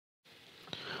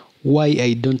Why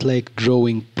I don't like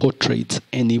drawing portraits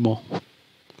anymore.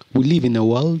 We live in a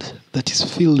world that is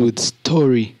filled with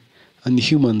story, and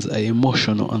humans are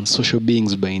emotional and social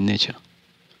beings by nature.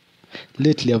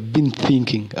 Lately, I've been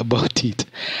thinking about it,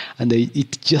 and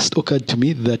it just occurred to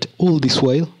me that all this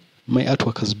while, my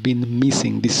artwork has been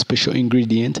missing this special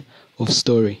ingredient of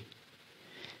story.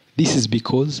 This is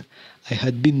because I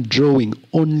had been drawing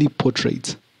only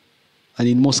portraits, and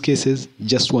in most cases,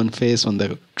 just one face on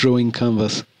the drawing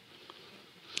canvas.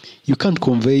 You can't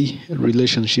convey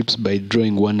relationships by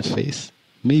drawing one face.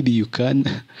 Maybe you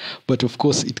can, but of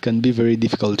course it can be very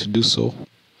difficult to do so.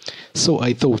 So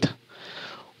I thought,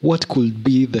 what could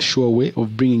be the sure way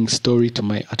of bringing story to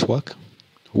my artwork?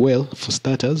 Well, for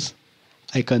starters,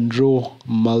 I can draw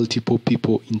multiple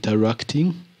people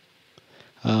interacting.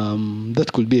 That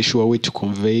could be a sure way to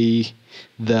convey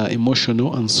the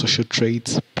emotional and social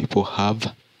traits people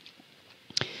have.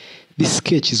 This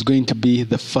sketch is going to be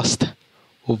the first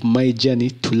of my journey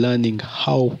to learning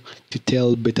how to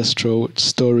tell better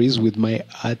stories with my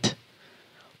art.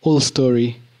 All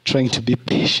story trying to be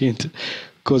patient,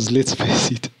 because let's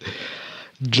face it,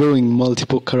 drawing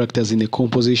multiple characters in a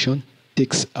composition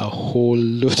takes a whole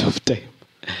lot of time.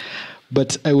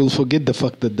 But I will forget the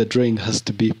fact that the drawing has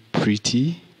to be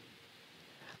pretty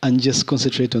and just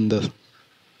concentrate on the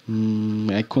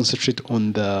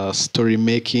story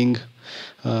making,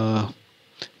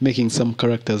 making some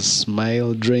characters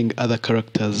smile, drawing other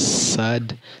characters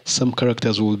sad. Some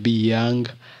characters will be young,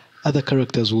 other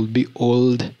characters will be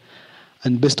old,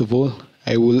 and best of all,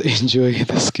 I will enjoy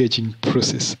the sketching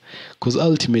process, because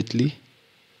ultimately,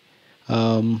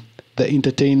 the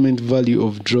entertainment value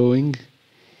of drawing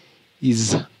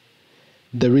is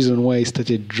the reason why I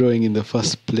started drawing in the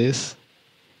first place.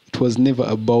 It was never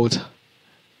about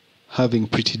having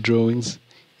pretty drawings.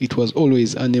 It was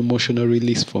always an emotional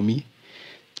release for me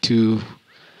to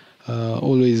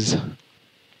always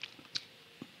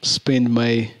spend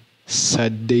my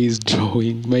sad days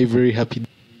drawing, my very happy.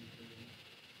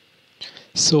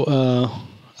 So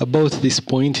about this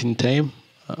point in time,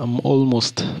 I'm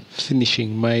almost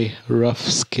finishing my rough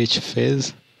sketch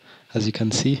phase. As you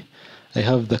can see, I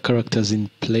have the characters in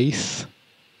place,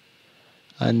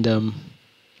 and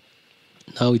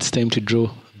now it's time to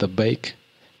draw the bike,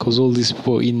 because all these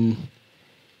people in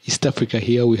East Africa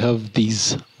here, we have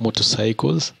these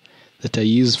motorcycles that are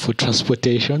used for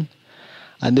transportation,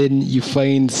 and then you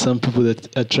find some people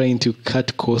that are trying to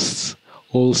cut costs,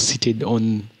 all seated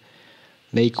on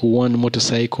like one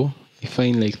motorcycle. You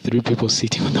find like 3 people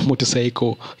sitting on the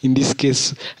motorcycle. In this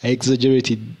case, I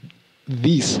exaggerated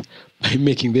this by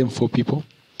making them 4 people,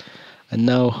 and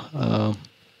now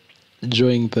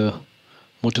drawing the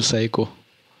motorcycle.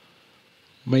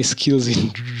 My skills in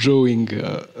drawing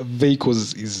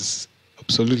vehicles is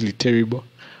absolutely terrible,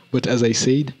 but as I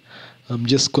said, I'm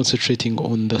just concentrating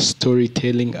on the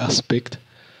storytelling aspect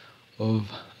of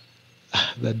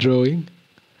the drawing.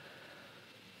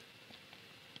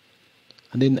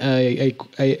 And then I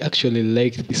actually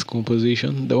liked this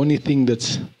composition. The only thing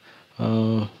that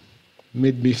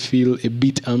made me feel a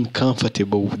bit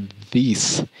uncomfortable with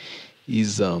this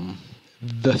is the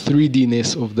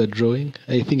 3D-ness of the drawing.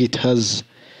 I think it has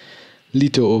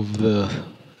little of the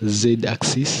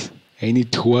Z-axis. I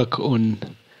need to work on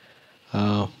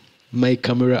my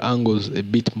camera angles a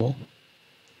bit more.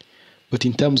 But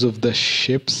in terms of the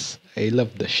shapes, I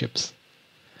love the shapes.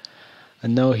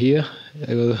 And now here,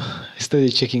 I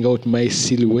started checking out my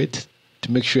silhouette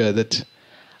to make sure that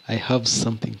I have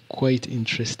something quite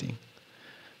interesting.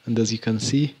 And as you can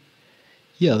see,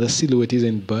 yeah, the silhouette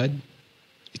isn't bad.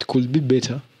 It could be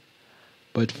better,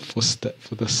 but for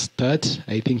the start,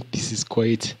 I think this is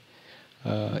quite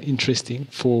interesting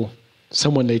for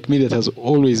someone like me that has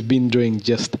always been drawing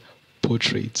just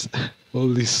portraits all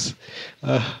this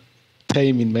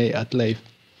time in my art life.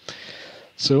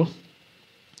 So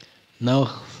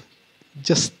now,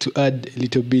 just to add a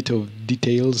little bit of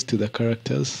details to the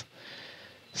characters,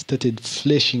 started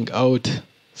fleshing out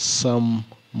some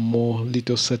more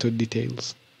little subtle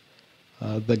details.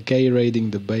 The guy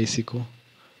riding the bicycle,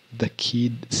 the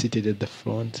kid seated at the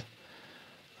front,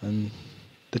 and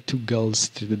the 2 girls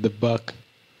seated at the back.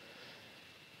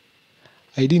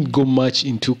 I didn't go much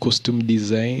into costume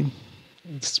design.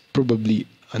 It's probably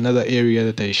another area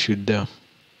that I should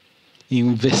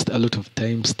invest a lot of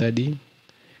time studying,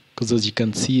 because as you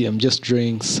can see, I'm just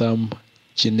drawing some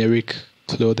generic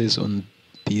clothes on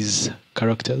these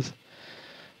characters.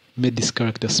 Made this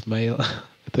character smile.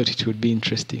 I thought it would be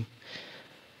interesting.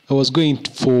 I was going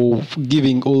for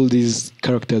giving all these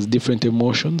characters different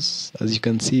emotions. As you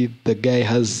can see, the guy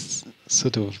has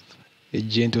sort of a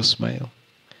gentle smile.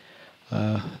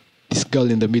 This girl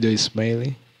in the middle is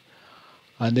smiling,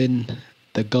 and then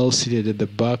the girl seated at the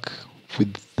back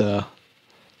with the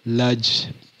large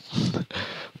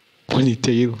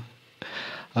ponytail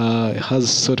has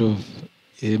sort of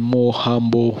a more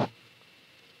humble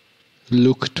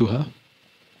look to her.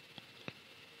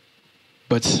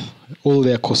 But all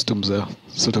their costumes are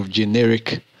sort of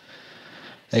generic.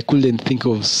 I couldn't think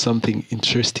of something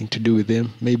interesting to do with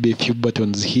them. Maybe a few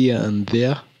buttons here and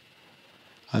there.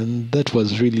 And that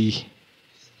was really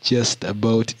just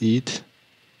about it.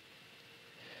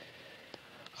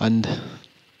 And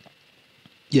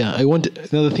yeah,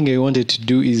 another thing I wanted to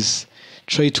do is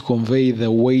try to convey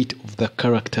the weight of the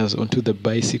characters onto the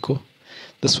bicycle.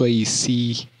 That's why you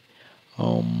see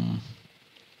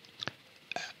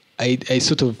I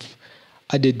sort of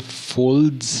added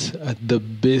folds at the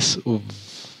base of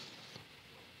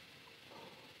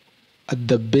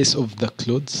the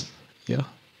clothes, yeah.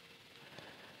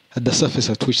 At the surface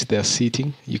at which they are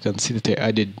sitting, you can see that I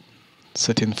added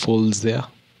certain folds there.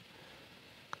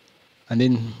 And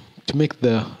then to make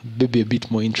the baby a bit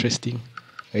more interesting,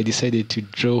 I decided to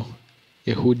draw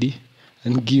a hoodie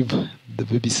and give the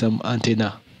baby some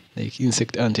antenna, like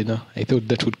insect antenna. I thought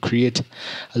that would create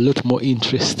a lot more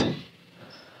interest.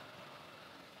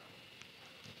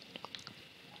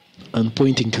 And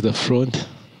pointing to the front,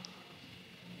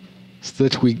 so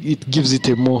that it gives it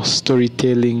a more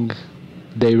storytelling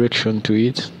direction to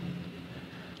it.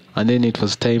 And then it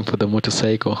was time for the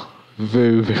motorcycle.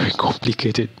 Very, very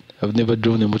complicated. I've never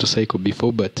drawn a motorcycle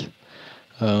before, but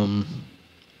well,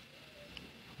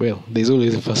 there's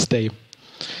always a first time.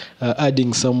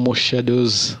 Adding some more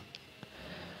shadows,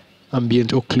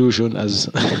 ambient occlusion as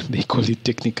they call it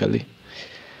technically,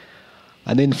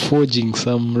 and then forging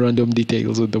some random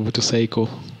details on the motorcycle,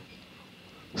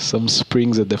 some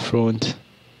springs at the front.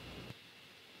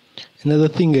 Another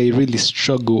thing I really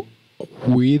struggle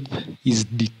with is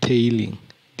detailing.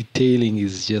 Detailing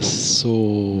is just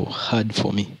so hard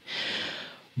for me,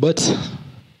 but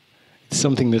it's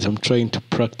something that I'm trying to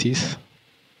practice.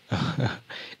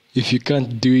 If you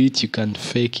can't do it, you can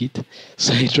fake it.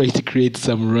 So I try to create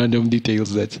some random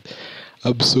details that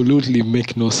absolutely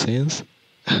make no sense.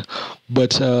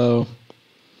 But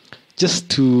just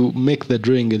to make the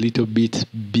drawing a little bit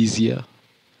busier,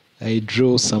 I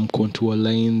draw some contour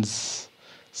lines,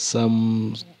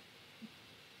 some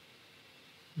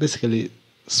basically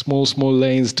small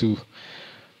lines to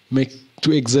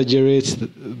exaggerate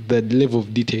the level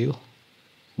of detail,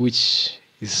 which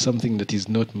is something that is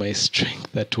not my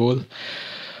strength at all.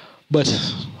 But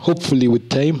hopefully with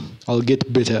time, I'll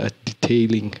get better at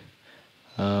detailing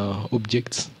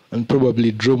objects and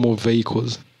probably draw more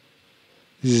vehicles.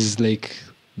 This is like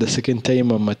the second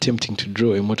time I'm attempting to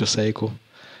draw a motorcycle,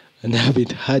 and I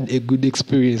haven't had a good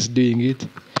experience doing it.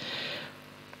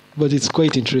 But it's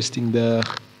quite interesting that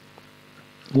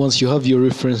once you have your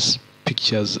reference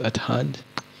pictures at hand,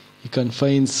 you can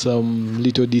find some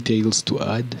little details to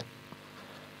add.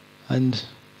 And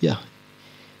yeah,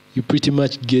 you pretty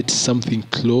much get something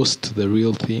close to the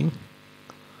real thing.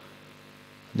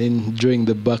 Then drawing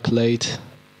the backlight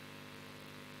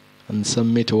and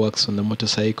some metalworks on the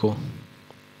motorcycle.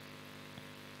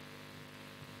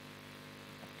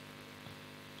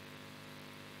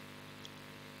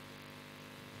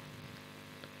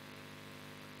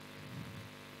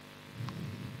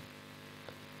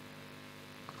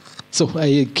 So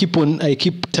I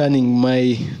keep turning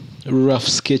my rough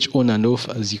sketch on and off,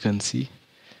 as you can see.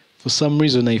 For some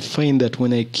reason, I find that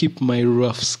when I keep my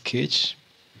rough sketch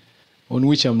on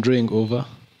which I'm drawing over,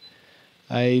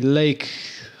 I like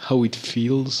how it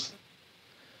feels.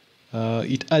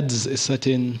 It adds a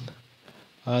certain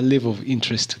level of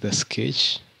interest to the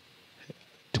sketch,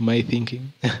 to my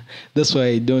thinking. That's why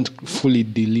I don't fully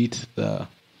delete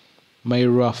my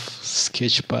rough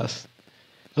sketch path.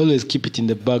 I always keep it in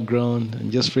the background and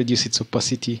just reduce its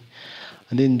opacity,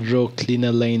 and then draw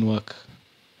cleaner line work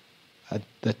at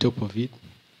the top of it.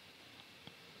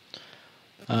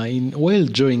 While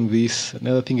drawing this,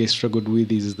 another thing I struggled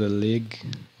with is the leg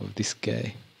of this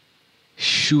guy.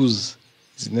 Shoes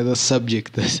is another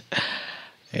subject that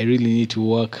I really need to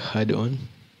work hard on.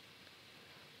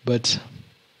 But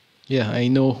yeah, I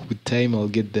know with time I'll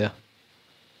get there.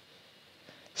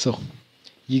 So,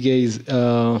 you guys,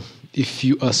 if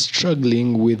you are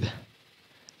struggling with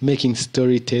making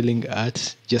storytelling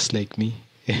art just like me,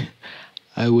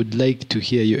 I would like to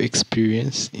hear your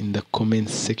experience in the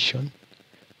comments section.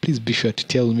 Please be sure to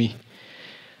tell me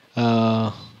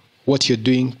what you're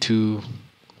doing to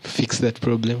fix that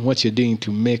problem, what you're doing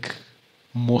to make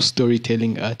more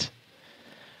storytelling art.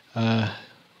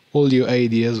 All your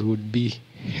ideas would be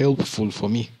helpful for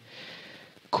me,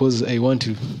 because I want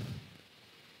to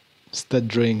start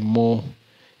drawing more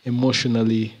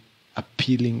emotionally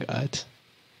appealing art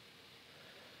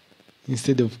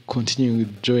instead of continuing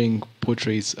with drawing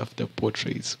portraits after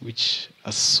portraits, which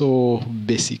are so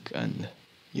basic and,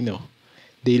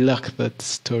 they lack that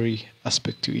story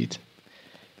aspect to it.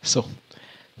 So,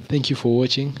 thank you for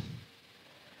watching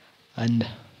and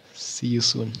see you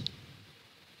soon.